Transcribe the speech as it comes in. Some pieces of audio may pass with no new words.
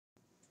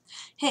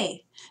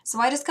Hey, so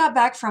I just got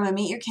back from a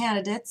Meet Your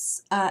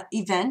Candidates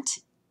event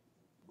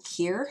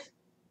here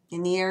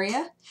in the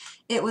area.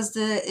 It was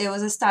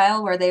a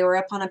style where they were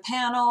up on a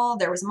panel,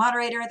 there was a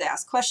moderator, they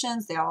asked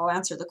questions, they all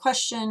answered the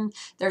question.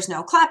 There's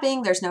no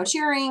clapping, there's no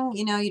cheering,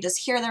 you just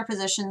hear their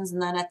positions,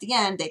 and then at the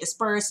end they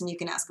disperse and you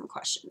can ask them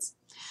questions.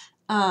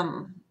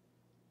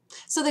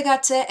 So they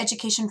got to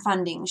education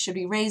funding. Should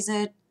we raise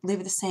it, leave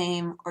it the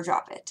same, or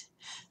drop it?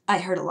 I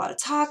heard a lot of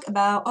talk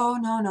about, oh,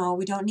 no,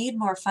 we don't need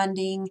more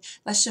funding.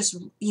 Let's just,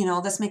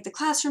 let's make the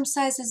classroom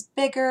sizes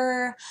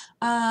bigger.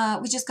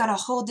 We just got to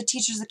hold the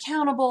teachers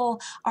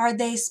accountable. Are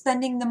they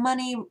spending the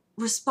money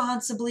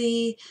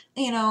responsibly?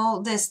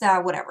 This,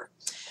 that, whatever.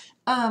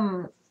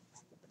 That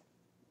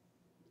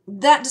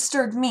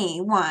disturbed me.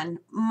 One,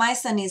 my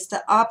son needs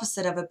the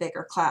opposite of a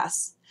bigger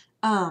class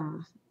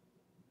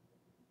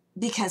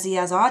because he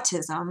has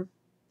autism.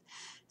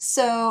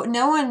 So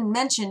no one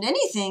mentioned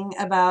anything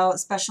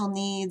about special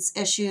needs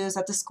issues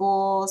at the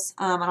schools.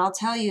 And I'll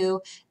tell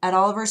you, at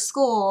Oliver's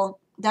school,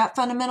 that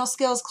fundamental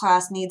skills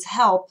class needs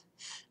help.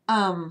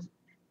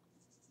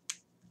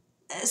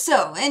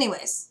 So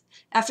anyways,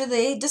 after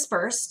they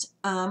dispersed,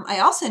 I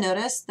also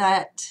noticed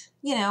that,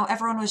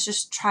 everyone was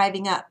just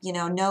tribing up.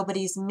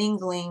 Nobody's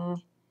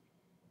mingling.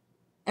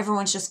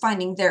 Everyone's just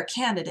finding their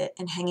candidate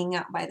and hanging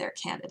out by their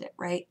candidate,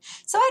 right?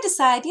 So I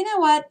decide, you know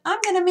what? I'm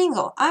going to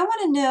mingle. I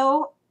want to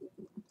know.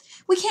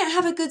 We can't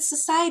have a good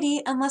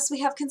society unless we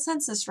have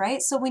consensus,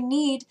 right? So we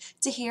need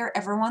to hear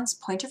everyone's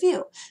point of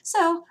view.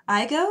 So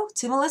I go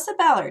to Melissa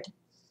Ballard.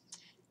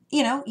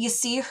 You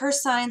see her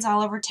signs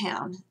all over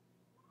town.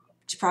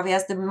 She probably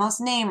has the most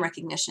name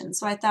recognition.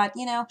 So I thought,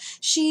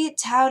 she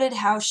touted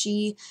how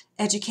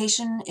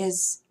education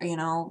is,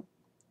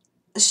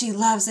 she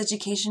loves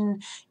education.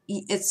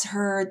 It's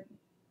her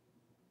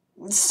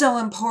so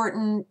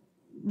important,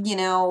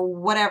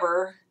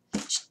 whatever.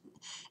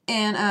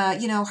 And,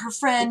 her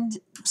friend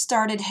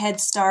started Head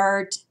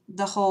Start,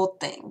 the whole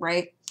thing,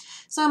 right?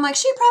 So I'm like,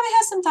 she probably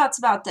has some thoughts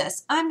about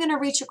this. I'm going to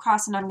reach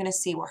across and I'm going to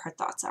see what her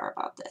thoughts are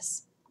about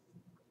this.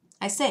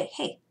 I say,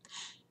 hey,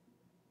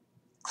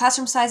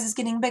 classroom size is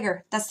getting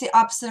bigger. That's the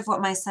opposite of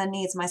what my son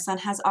needs. My son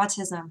has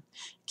autism.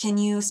 Can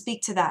you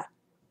speak to that?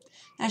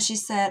 And she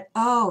said,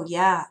 oh,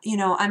 yeah,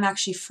 I'm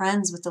actually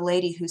friends with the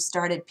lady who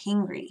started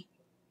Pingree.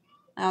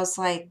 I was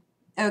like,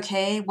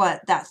 okay,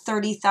 what, that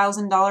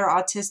 $30,000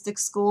 autistic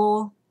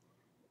school?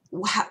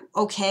 Wow,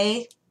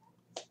 okay.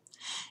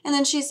 And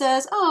then she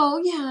says,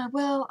 oh, yeah,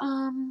 well,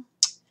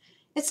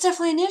 it's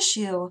definitely an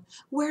issue.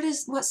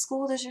 What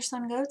school does your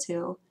son go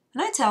to?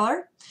 And I tell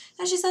her,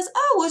 and she says,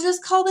 oh, well,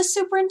 just call the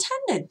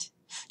superintendent.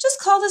 Just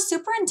call the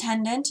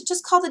superintendent.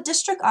 Just call the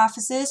district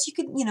offices. You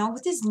could,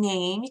 with his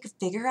name, you could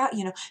figure out,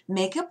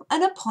 make up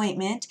an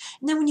appointment.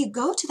 And then when you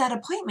go to that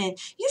appointment,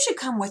 you should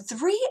come with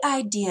 3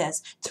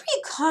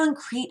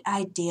 concrete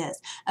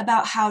ideas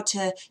about how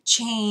to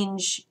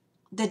change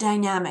the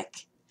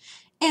dynamic.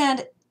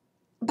 And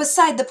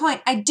beside the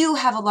point, I do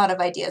have a lot of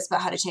ideas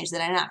about how to change the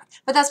dynamic,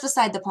 but that's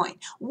beside the point.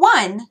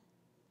 One,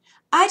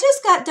 I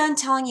just got done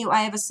telling you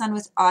I have a son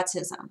with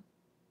autism.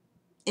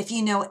 If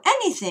you know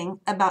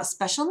anything about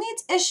special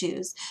needs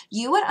issues,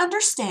 you would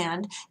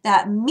understand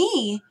that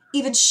me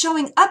even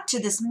showing up to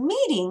this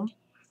meeting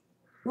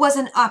was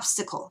an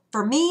obstacle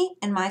for me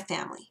and my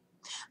family.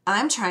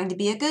 I'm trying to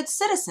be a good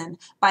citizen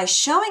by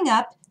showing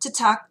up to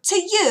talk to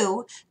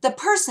you, the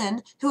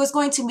person who is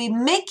going to be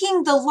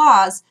making the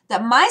laws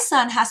that my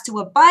son has to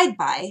abide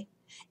by,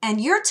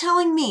 and you're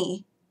telling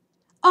me,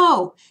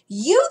 oh,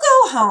 you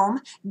go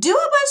home, do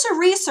a bunch of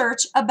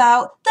research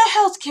about the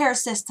healthcare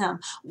system,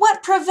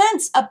 what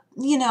prevents a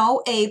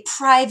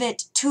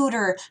private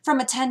tutor from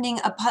attending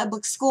a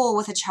public school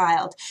with a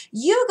child.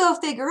 You go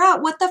figure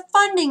out what the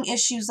funding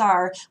issues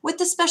are with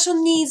the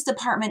special needs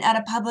department at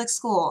a public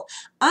school.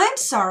 I'm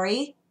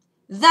sorry,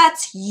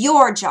 that's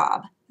your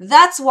job.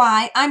 That's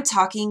why I'm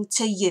talking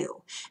to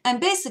you.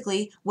 And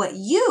basically, what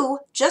you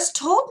just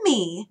told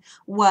me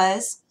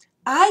was,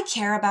 I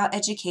care about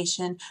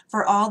education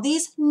for all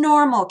these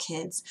normal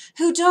kids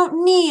who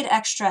don't need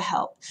extra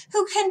help,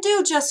 who can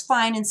do just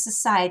fine in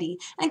society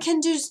and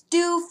can just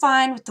do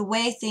fine with the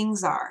way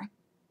things are.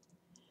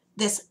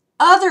 This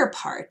other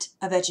part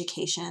of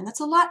education that's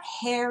a lot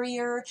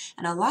hairier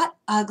and a lot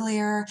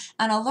uglier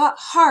and a lot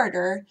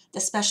harder, the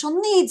special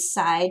needs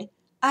side,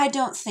 I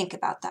don't think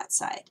about that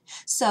side.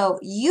 So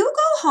you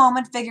go home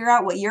and figure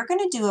out what you're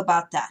going to do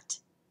about that.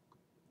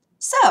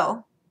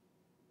 So,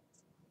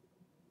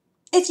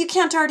 if you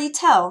can't already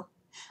tell,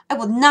 I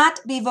will not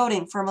be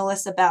voting for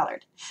Melissa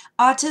Ballard.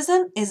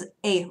 Autism is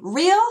a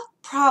real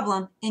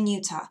problem in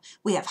Utah.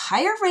 We have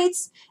higher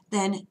rates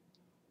than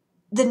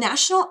the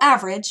national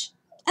average,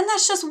 and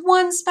that's just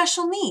one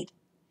special need.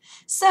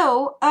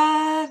 So,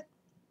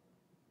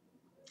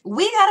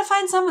 we got to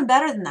find someone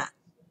better than that.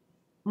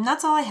 And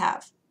that's all I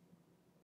have.